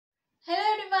Hello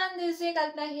everyone, this is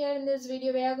Kalpana here. In this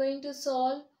video, we are going to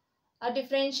solve a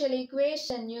differential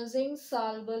equation using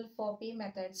solvable for p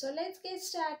method. So let's get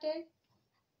started.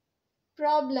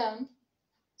 Problem: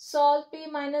 solve p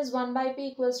minus 1 by p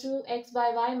equals to x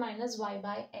by y minus y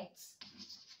by x.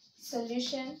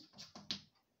 Solution: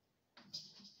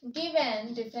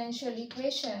 given differential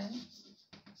equation,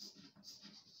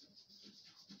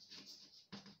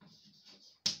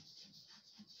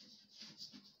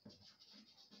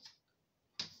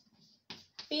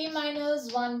 p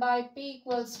minus 1 by p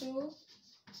equals to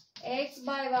x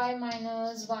by y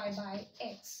minus y by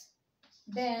x.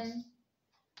 Then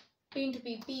p into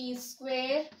p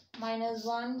square minus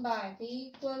 1 by p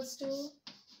equals to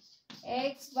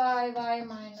x by y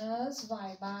minus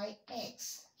y by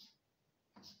x.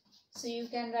 So you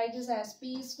can write this as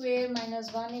p square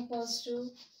minus 1 equals to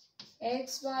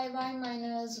x by y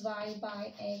minus y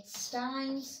by x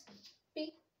times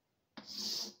p.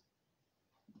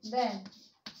 Then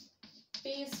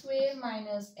p square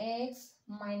minus x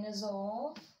minus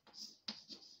of,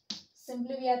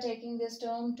 simply we are taking this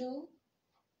term to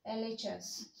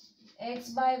LHS, x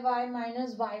by y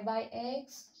minus y by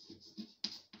x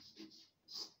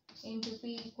into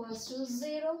p equals to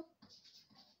 0.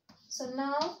 So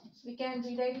now we can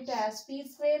rewrite it as p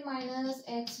square minus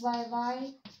x by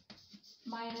y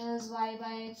minus y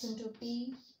by x into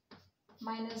p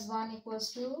minus 1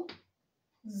 equals to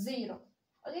 0.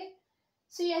 Okay.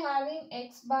 So you are having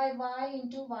x by y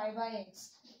into y by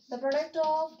x. The product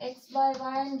of x by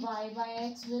y and y by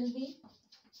x will be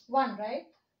 1, right?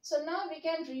 So now we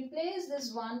can replace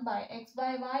this 1 by x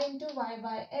by y into y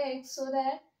by x, so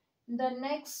that in the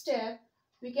next step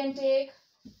we can take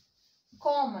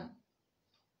common.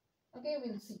 Okay,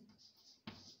 we'll see.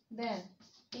 Then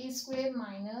p square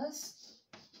minus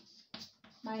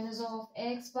of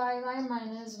x by y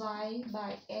minus y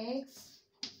by x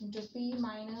into p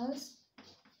minus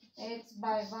x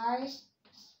by y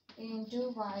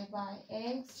into y by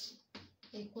x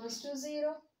equals to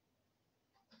 0.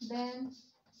 Then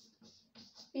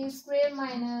p square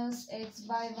minus x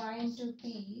by y into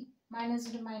p minus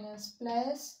into minus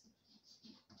plus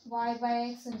y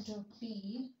by x into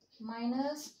p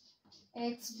minus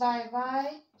x by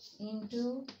y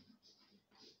into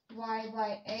y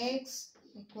by x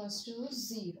equals to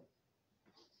 0.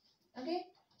 Okay.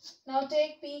 Now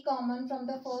take p common from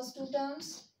the first two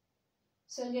terms.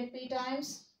 So you'll get p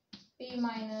times p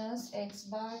minus x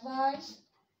by y.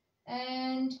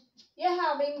 And you're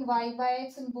having y by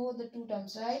x in both the two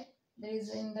terms, right? There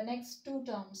is in the next two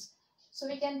terms. So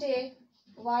we can take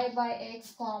y by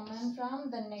x common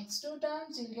from the next two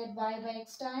terms. You'll get y by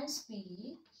x times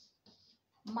p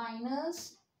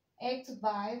minus x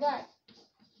by y.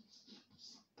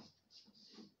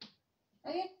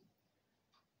 Okay.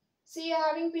 See, you're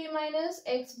having p minus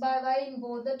x by y in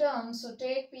both the terms. So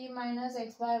take p minus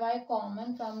x by y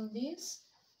common from these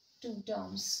two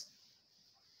terms.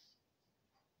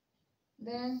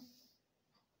 Then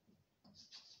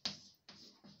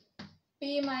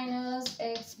p minus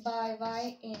x by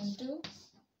y into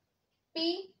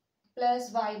p plus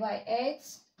y by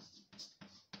x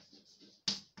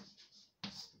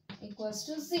equals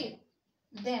to 0.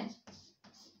 Then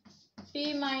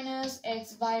p minus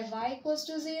x by y equals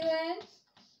to 0 and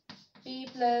p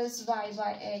plus y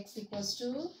by x equals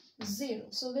to 0.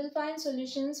 So we'll find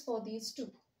solutions for these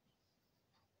two.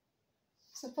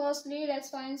 So firstly, let's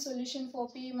find solution for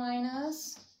p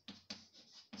minus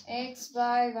x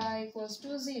by y equals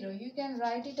to 0. You can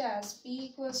write it as p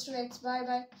equals to x by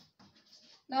y.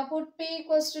 Now put p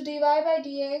equals to dy by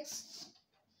dx.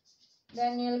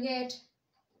 Then you'll get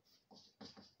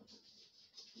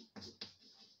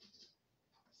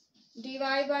dy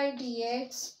by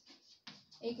dx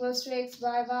equals to x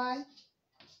by y.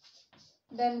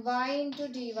 Then y into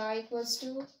dy equals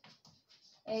to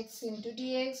x into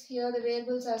dx. Here the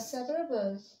variables are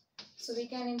separable, so we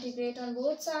can integrate on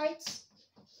both sides.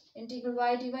 Integral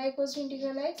y dy equals to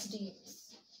integral x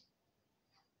dx.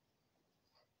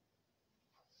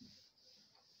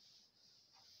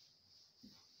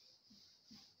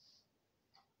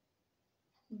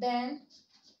 Then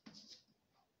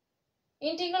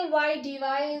integral y dy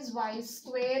is y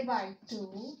square by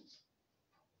 2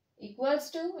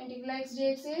 equals to integral x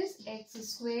dx is x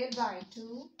square by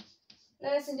 2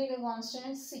 plus integral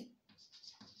constant c.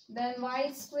 Then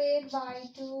y square by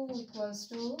 2 equals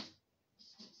to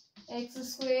x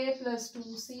square plus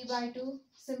 2c by 2.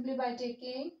 Simply by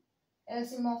taking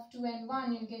LCM of 2 and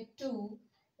 1, you'll get 2.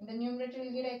 In the numerator,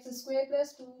 you'll get x square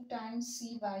plus 2 times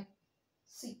c by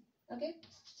c. Okay.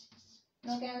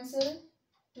 Now cancel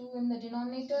 2 in the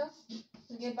denominator.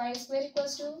 You get y square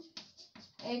equals to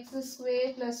x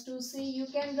square plus 2c. You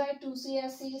can write 2c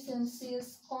as c since c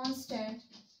is constant.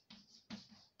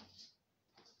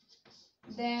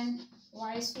 Then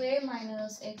y square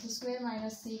minus x square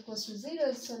minus c equals to 0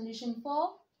 is solution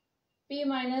for p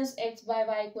minus x by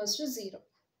y equals to 0.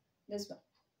 This one.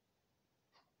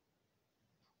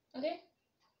 Okay.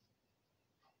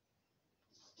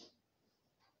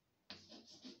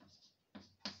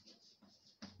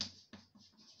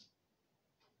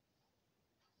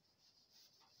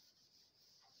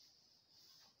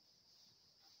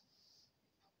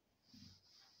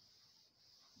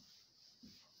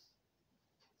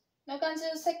 Now consider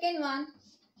the second one.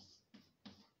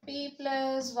 P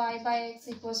plus y by x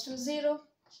equals to 0.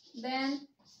 Then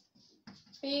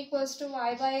p equals to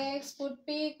y by x. Put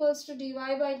p equals to dy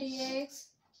by dx.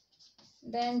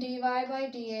 Then dy by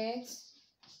dx.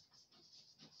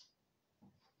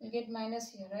 You get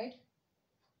minus here, right?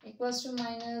 Equals to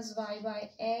minus y by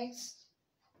x.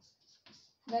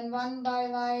 Then 1 by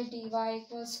y dy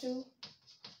equals to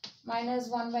minus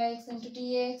 1 by x into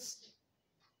dx.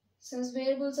 Since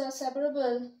variables are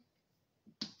separable,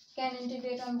 can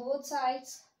integrate on both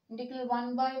sides. Integral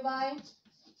 1 by y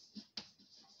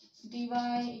dy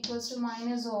equals to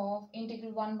minus of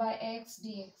integral 1 by x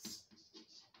dx.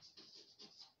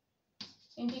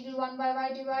 Integral 1 by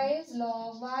y dy is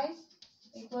log y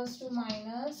equals to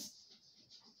minus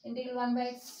integral 1 by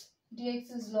x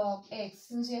dx is log x.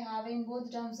 Since you're having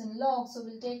both terms in log, so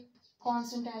we'll take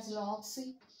constant as log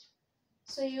c.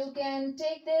 So you can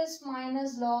take this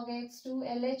minus log x to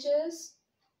LHS,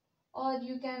 or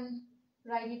you can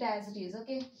write it as it is,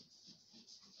 okay?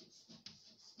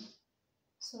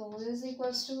 So this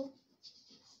equals to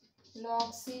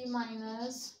log c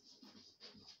minus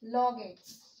log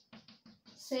x.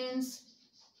 Since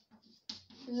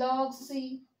log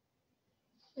c,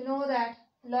 you know that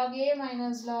log a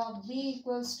minus log b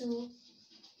equals to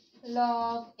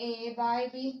log a by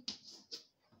b.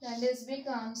 Then this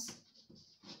becomes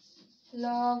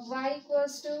log y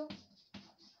equals to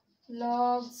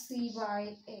log c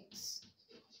by x.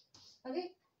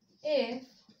 Okay, if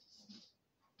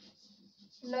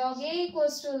log a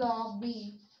equals to log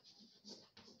b,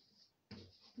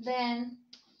 then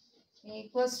a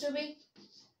equals to b.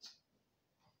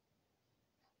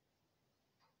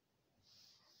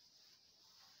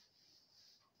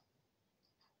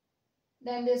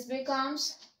 Then this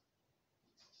becomes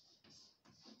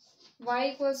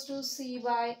y equals to c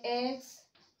by x.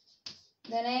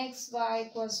 Then x y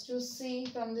equals to c.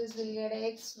 From this we'll get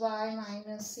x y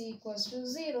minus c equals to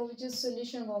 0, which is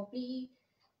solution of p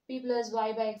plus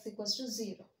y by x equals to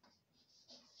 0.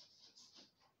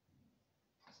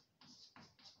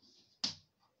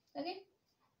 Okay.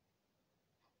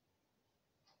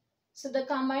 So the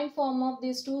combined form of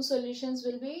these two solutions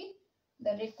will be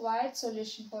the required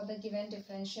solution for the given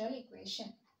differential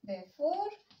equation. Therefore,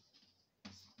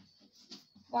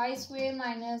 y square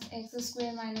minus x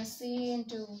square minus c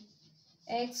into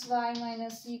xy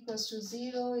minus c equals to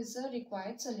 0 is the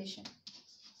required solution.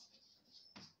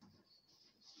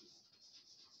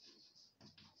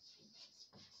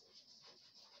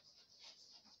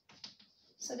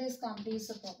 So this completes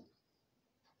the problem.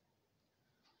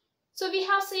 So we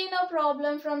have seen a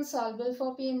problem from Solvable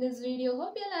for P in this video.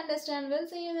 Hope you'll understand. We'll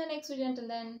see you in the next video. Until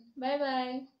then, bye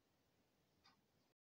bye.